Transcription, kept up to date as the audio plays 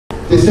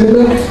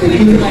December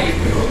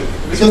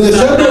 18th. So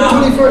December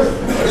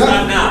 21st.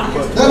 Not now.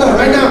 No,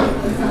 right now.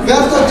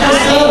 Gato just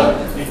said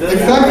it. In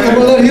fact, I'm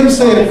going to let him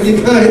say it.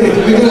 He's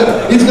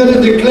going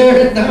to declare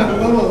it now.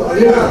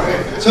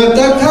 So at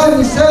that time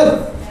we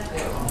said,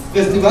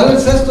 Festival El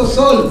Sexto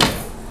Sol.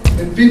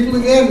 And people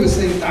again were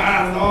saying,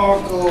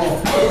 loco.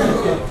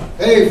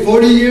 Hey,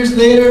 40 years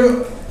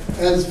later,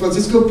 as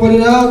Francisco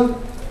pointed out,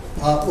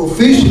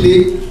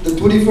 officially, the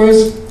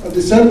 21st of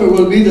December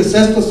will be the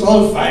Sexto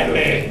Sol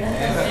finally.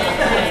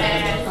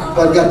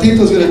 But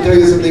Gatito's going to tell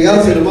you something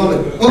else in a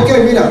moment.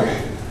 Okay, mira.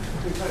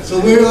 So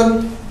we're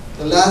on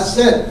the last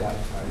set.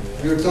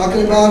 We were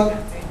talking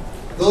about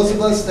those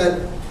of us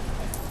that,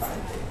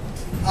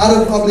 out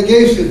of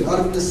obligation, out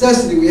of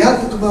necessity, we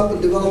had to come up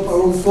and develop our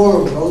own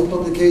forums, our own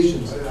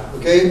publications.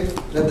 Okay?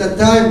 And at that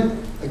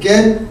time,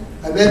 again,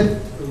 I met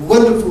a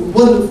wonderful,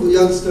 wonderful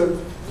youngster,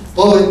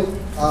 poet.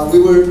 We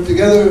were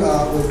together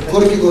with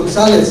Jorge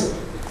Gonzalez.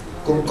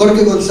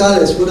 Jorge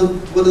Gonzalez, one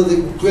of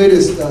the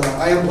greatest.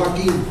 I am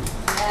Joaquin.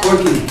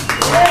 Jorge.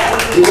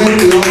 We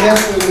all met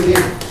with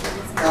him.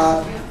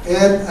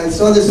 And I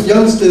saw this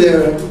youngster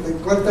there.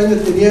 ¿Cuántos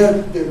años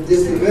tenía?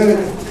 19.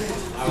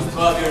 I was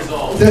 12 years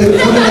old.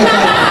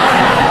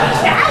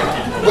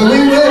 When we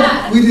went,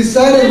 we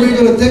decided we were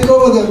going to take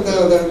over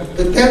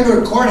the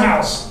Denver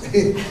courthouse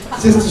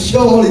just to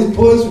show all these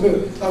poets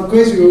how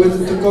crazy we were.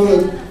 We took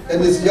over,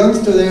 and this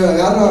youngster there,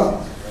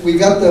 we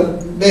got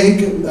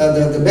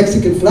the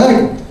Mexican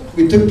flag.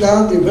 We took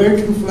down the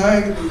American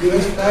flag, the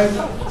U.S. flag,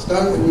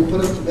 started, and we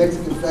put up the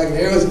Mexican flag. And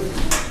there was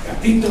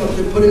Gatito up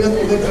there putting up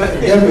the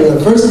Denver.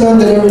 The first time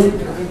that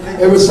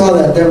ever saw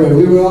that Denver.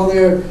 We were all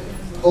there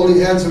holding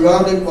hands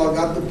around it while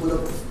Gato put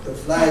up the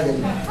flag.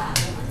 And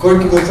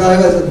Jorge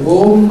Gonzalez said,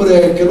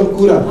 hombre, que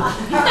locura.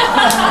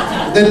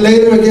 And then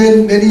later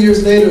again, many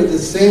years later, the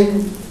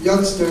same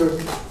youngster,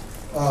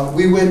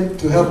 we went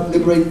to help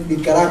liberate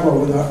Nicaragua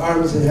with our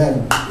arms in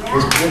hand.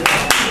 Okay,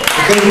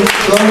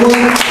 so I want to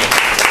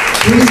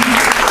please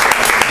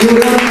give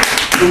it up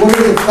to one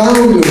of the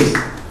founders.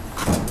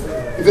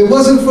 If it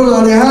wasn't for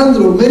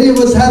Alejandro, many of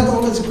us had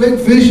all this great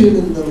vision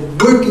and the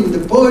working, the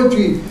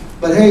poetry,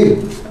 but hey,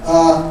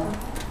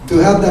 to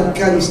have that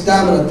kind of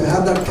stamina, to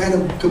have that kind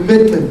of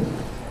commitment.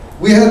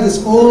 We had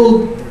this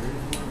old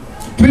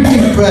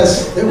printing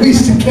press that we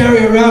used to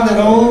carry around, that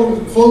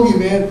old fogey,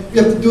 man.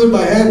 You have to do it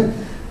by hand.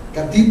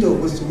 Gatito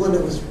was the one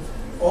that was,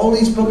 all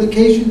these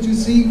publications you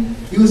see,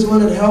 he was the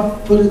one that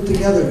helped put it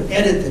together,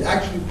 edit it,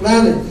 actually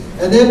plan it,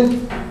 and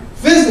then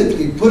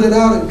physically put it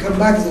out and come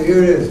back and say,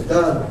 here it is,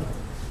 done.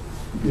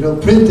 You know,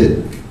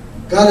 printed,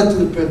 got it to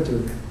the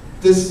printer.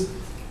 This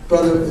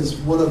brother is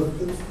one of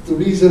the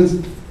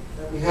reasons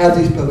that we have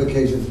these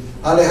publications.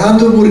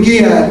 Alejandro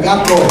Murguia and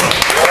Gato.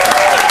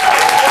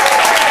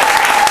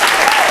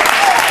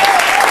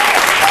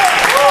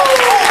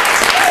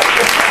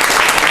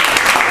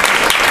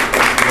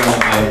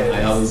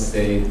 I always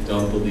say,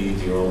 don't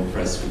believe your own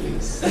press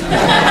release.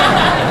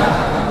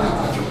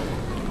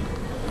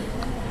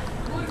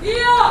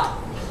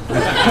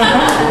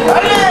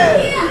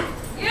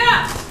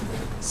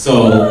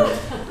 So,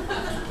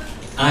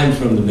 I'm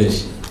from the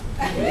mission.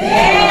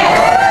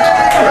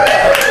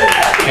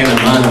 And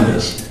I'm on a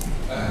mission.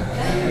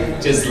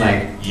 Just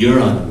like you're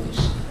on a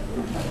mission.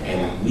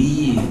 And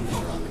we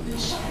are on a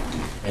mission.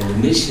 And the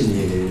mission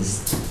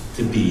is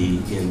to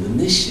be in the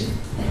mission.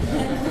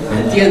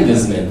 ¿Me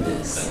entiendes,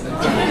 Méndez?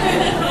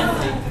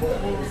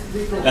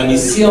 La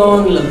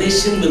misión, la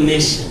mission, the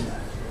mission.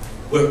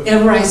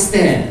 Wherever I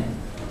stand,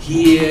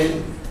 here,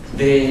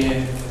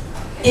 there,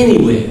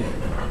 anywhere,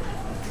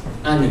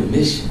 I'm in a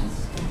mission.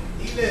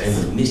 And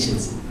the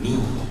mission's in me,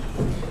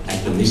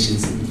 like the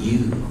mission's in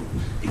you,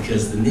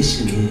 because the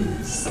mission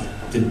is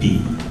to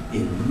be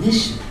in the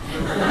mission.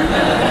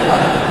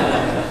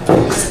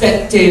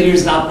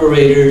 Spectators,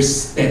 operators,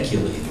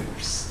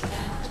 speculators,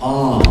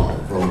 all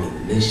roaming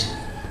the mission.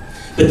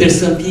 But there's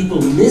some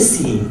people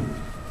missing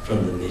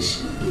from the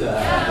mission,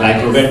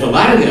 like Roberto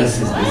Vargas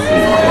is missing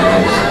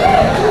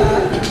from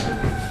the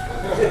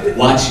mission.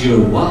 Watch your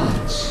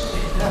watch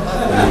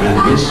when you're in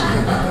the mission.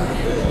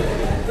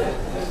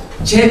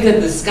 Check the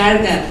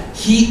descarga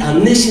heat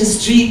on Mission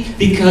Street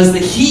because the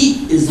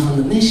heat is on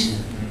the mission.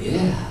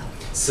 Yeah.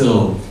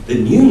 So the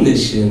new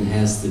mission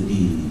has to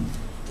be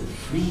to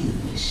free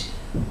the mission.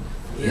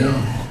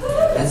 Yeah.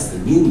 That's the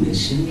new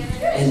mission.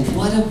 And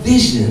what a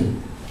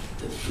vision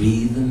to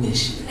free the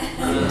mission.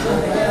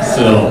 Yeah.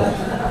 So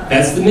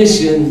that's the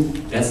mission.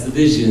 That's the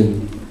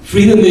vision.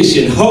 Free the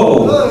mission.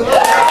 Ho!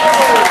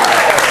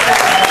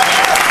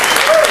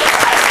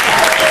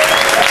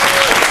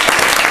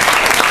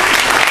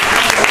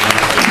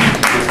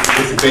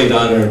 Great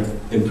honor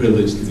and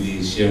privilege to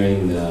be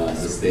sharing the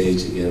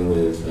stage again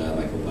with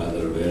my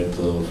compadre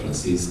Roberto,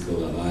 Francisco,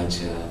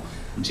 Lavacha,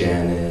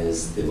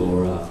 Janice,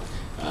 Deborah,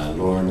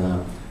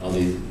 Lorna, all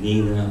these,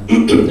 Nina,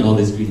 all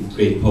these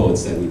great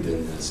poets that we've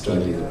been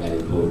struggling with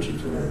writing poetry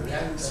for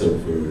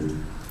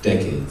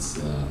decades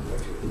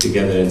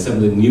together, and some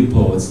of the new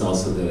poets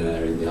also that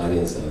are in the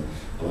audience.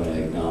 I want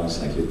to acknowledge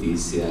like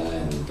Leticia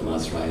and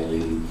Tomas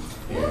Riley and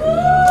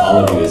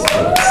all of you as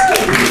poets.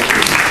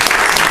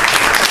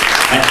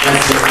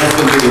 That's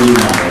going to be the new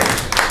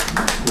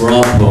model. We're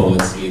all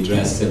poets. We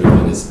address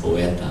everyone as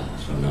poeta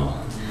from now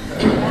on.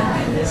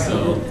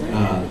 So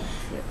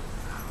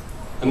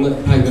I'm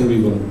probably going to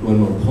read one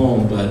more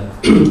poem, but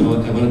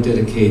I want to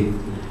dedicate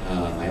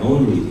my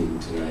own reading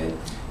tonight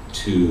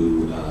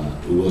to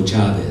Hugo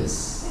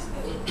Chavez.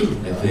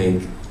 I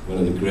think one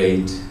of the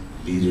great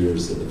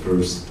leaders of the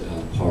first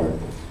part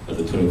of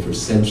the 21st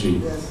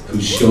century,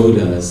 who showed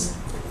us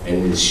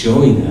and is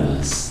showing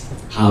us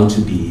how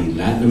to be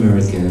Latin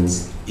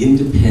Americans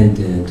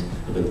independent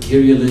of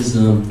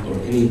imperialism or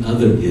any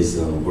other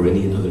ism or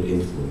any other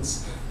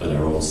influence but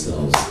our own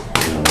selves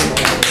and our own lives.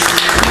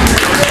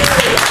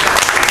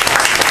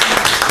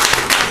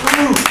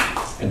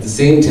 At the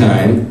same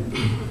time,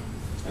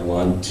 I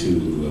want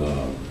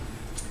to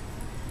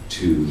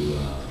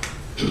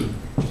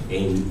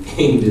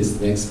aim this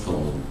next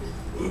poem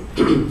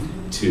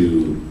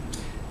to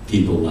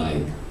people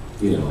like,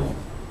 you know,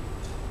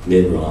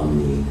 Mitt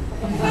Romney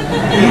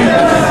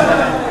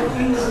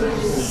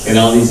and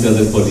all these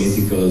other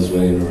politicos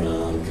running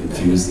around,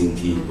 confusing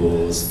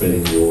people,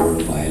 spreading war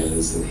and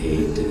violence and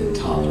hate and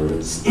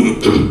intolerance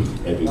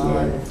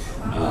everywhere.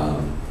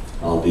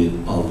 All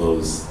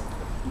those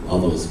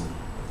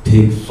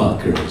pig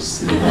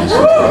fuckers in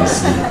Washington,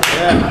 D.C.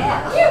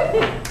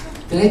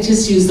 Did I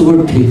just use the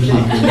word pig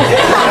fucker?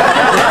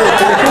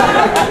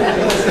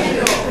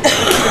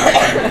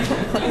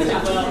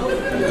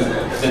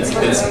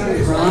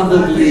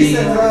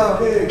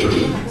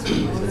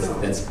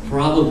 That's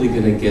probably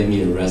going to get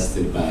me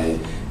arrested by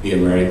the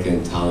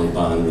American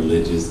Taliban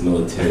religious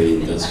military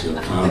industrial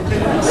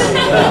complex.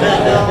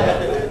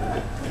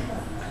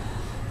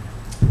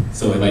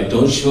 So if I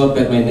don't show up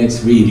at my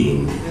next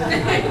reading,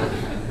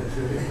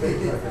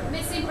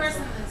 missing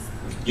person list.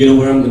 You know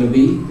where I'm going to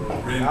be?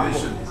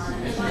 Rendition.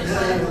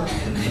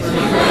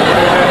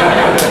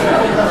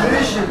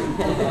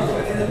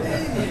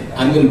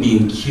 I'm going to be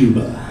in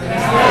Cuba.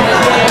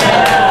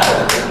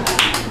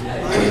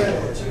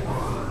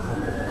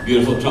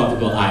 Beautiful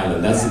tropical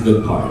island, that's the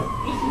good part.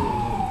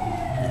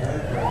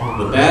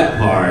 The bad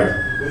part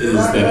is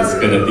that it's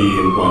going to be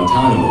in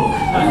Guantanamo.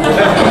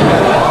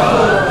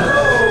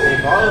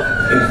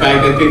 In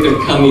fact, I think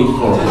they're coming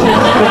for me.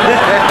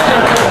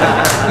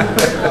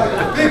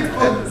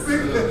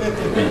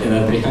 And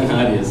Adriana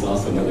Arias is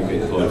also another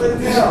great poet.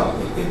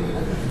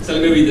 So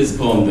let me read this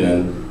poem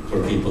then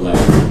for people like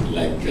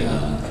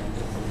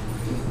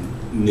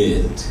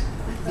Mitt.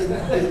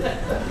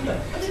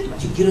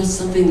 You know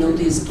something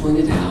nobody has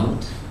pointed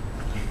out?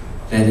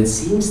 That it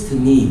seems to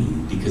me,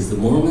 because the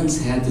Mormons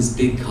had this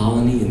big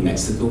colony in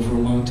Mexico for a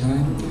long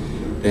time,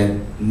 that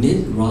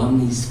Mitt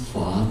Romney's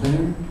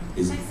father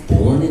is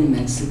born in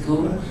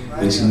Mexico,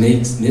 which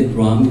makes Mitt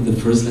Romney the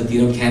first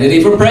Latino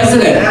candidate for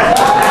president.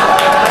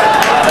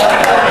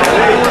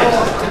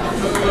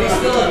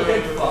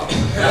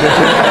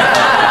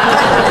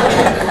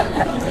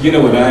 You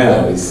know what I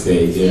always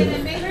say,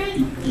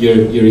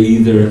 you're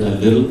either a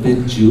little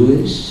bit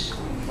Jewish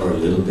or a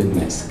little bit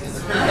Mexican.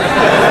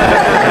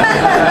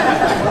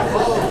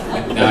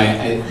 Now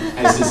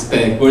I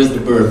suspect, where's the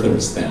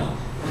birthers now?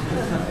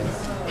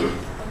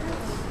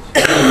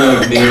 I don't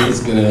know if Mitt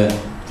is gonna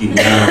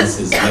denounce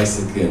his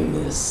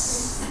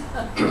Mexicanness.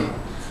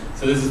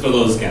 So this is for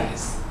those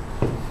guys,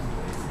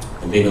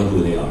 and they know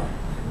who they are.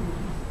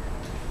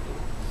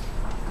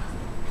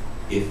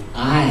 If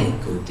I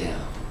go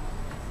down,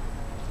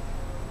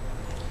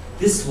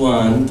 this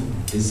one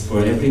is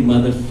for every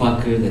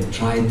motherfucker that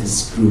tried to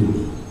screw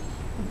me.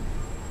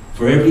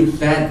 For every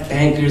fat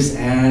banker's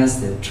ass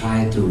that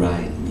tried to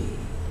ride me.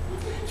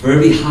 For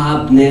every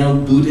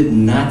hobnailed, booted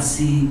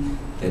Nazi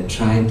that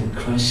tried to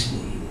crush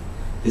me.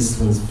 This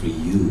one's for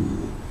you,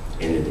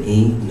 and it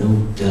ain't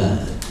no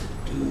dud,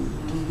 dude.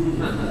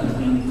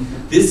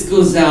 This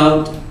goes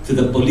out to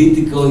the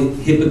political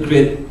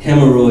hypocrite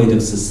hemorrhoid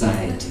of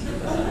society.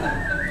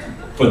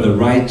 For the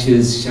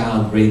righteous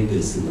child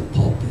rapists in the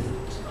pulpit.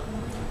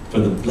 For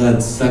the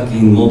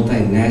blood-sucking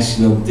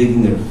multinational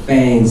digging their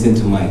fangs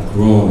into my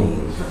groin.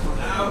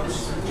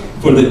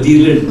 For the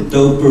dealer,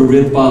 doper,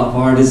 rip-off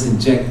artists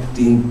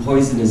injecting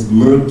poisonous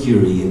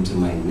mercury into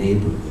my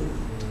neighborhood.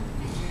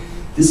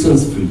 This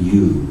one's for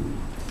you,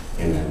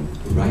 and I'm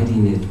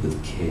writing it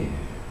with care.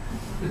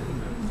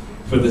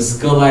 For the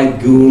skull-eyed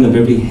goon of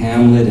every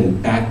hamlet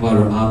and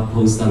backwater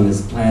outpost on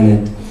this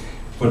planet.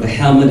 For the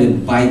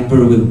helmeted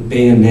viper with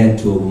bayonet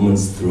to a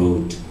woman's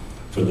throat.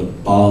 For the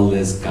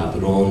ballless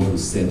cabron who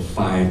set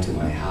fire to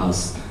my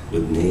house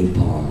with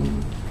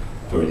napalm.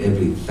 For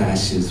every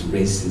fascist,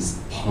 racist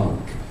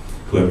punk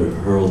who ever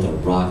hurled a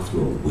rock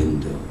through a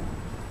window.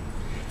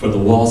 For the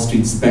Wall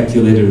Street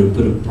speculator who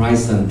put a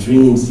price on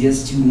dreams,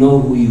 yes, you know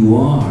who you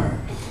are.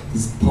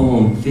 This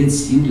poem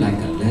fits you like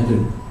a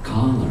leather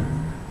collar.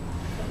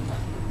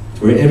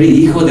 For every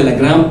hijo de la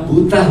gran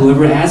puta who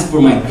ever asked for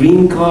my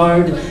green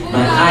card,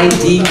 my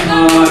ID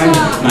card,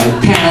 my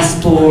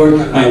passport,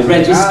 my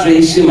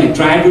registration, my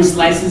driver's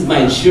license, my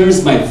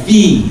insurance, my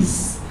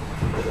fees.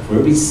 for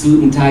every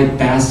suit and tie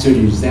bastard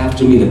who's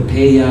after me to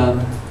pay up,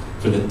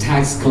 for the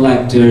tax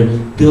collector,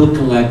 bill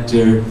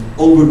collector,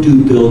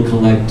 overdue bill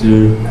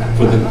collector,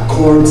 for the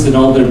courts and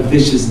all their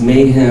vicious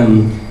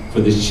mayhem,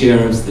 for the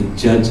sheriffs, the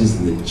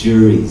judges, and the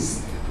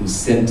juries who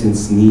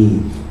sentence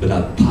me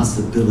without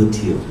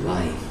possibility of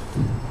life.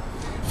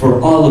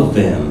 For all of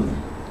them,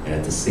 and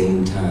at the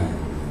same time,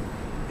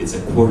 it's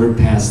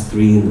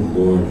 3:15 in the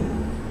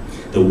morning.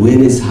 The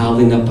wind is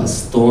howling up a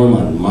storm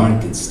on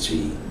Market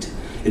Street.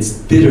 It's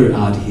bitter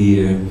out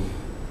here,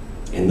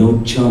 and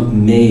no chump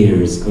mayor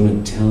is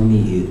gonna tell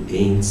me it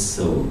ain't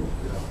so.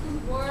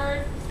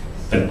 Word.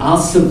 But I'll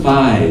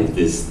survive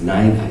this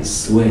night, I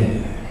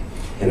swear.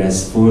 And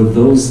as for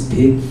those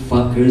pig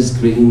fuckers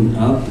grinning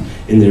up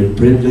in their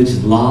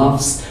privileged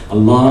lofts,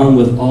 along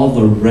with all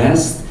the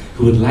rest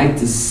who would like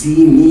to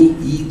see me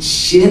eat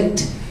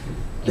shit,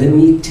 let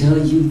me tell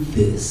you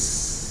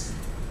this.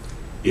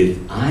 If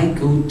I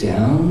go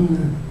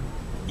down,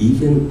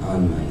 even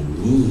on my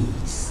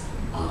knees,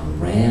 I'll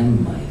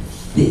ram my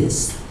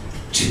fist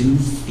 2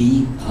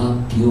 feet up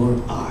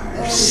your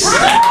arse.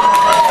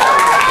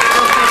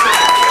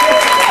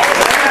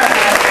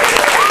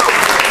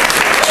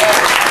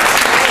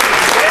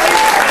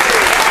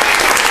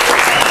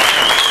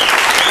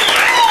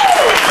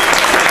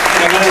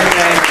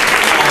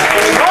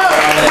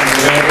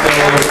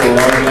 For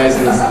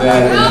organizing this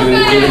event and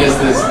giving us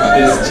this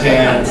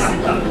chance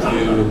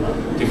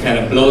to kind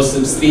of blow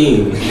some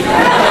steam.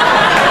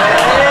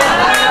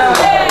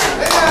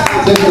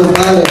 Thank you,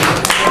 Father.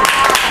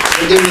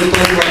 Again, we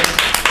talk about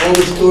all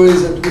the stories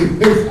that we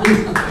heard,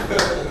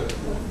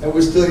 and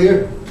we're still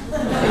here.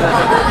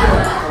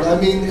 And I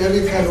mean,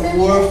 every kind of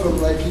war,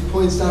 from, like he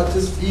points out,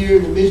 just here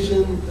in the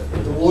mission,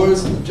 the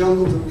wars in the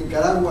jungles of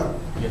Nicaragua,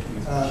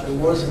 the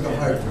wars in the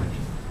heart.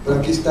 Pero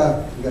aquí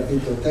está,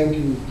 gatito. Thank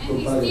you,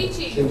 compadre.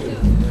 Siempre.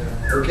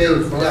 Okay,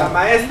 Hola,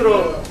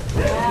 maestro.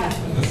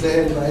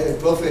 Say,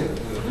 profe.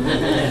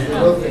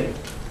 Profe.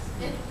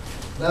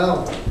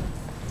 Now,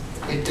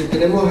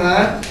 tenemos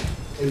a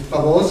el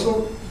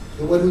famoso,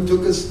 the one who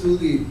took us through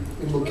the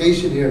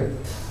invocation here.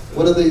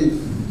 One of the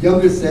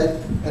younger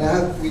set,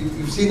 and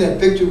we've seen that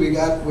picture we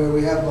got where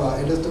we have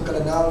Ernesto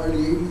Cardenal,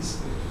 early 80s.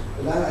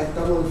 Ahí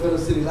estamos in front of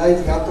City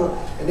Lights, gato,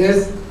 and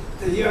there's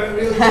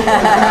real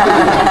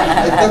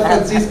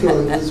Francisco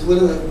is one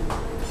of the,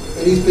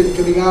 and he's been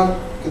coming out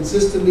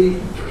consistently,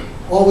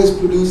 always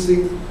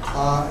producing,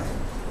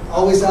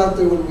 always out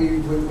there when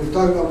we're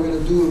talking about we're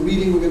going to do a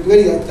reading, we're going to do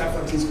anything. That's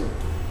Francisco.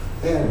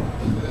 Man,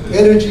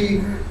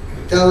 energy,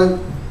 talent,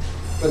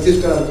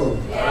 Francisco Alarcón.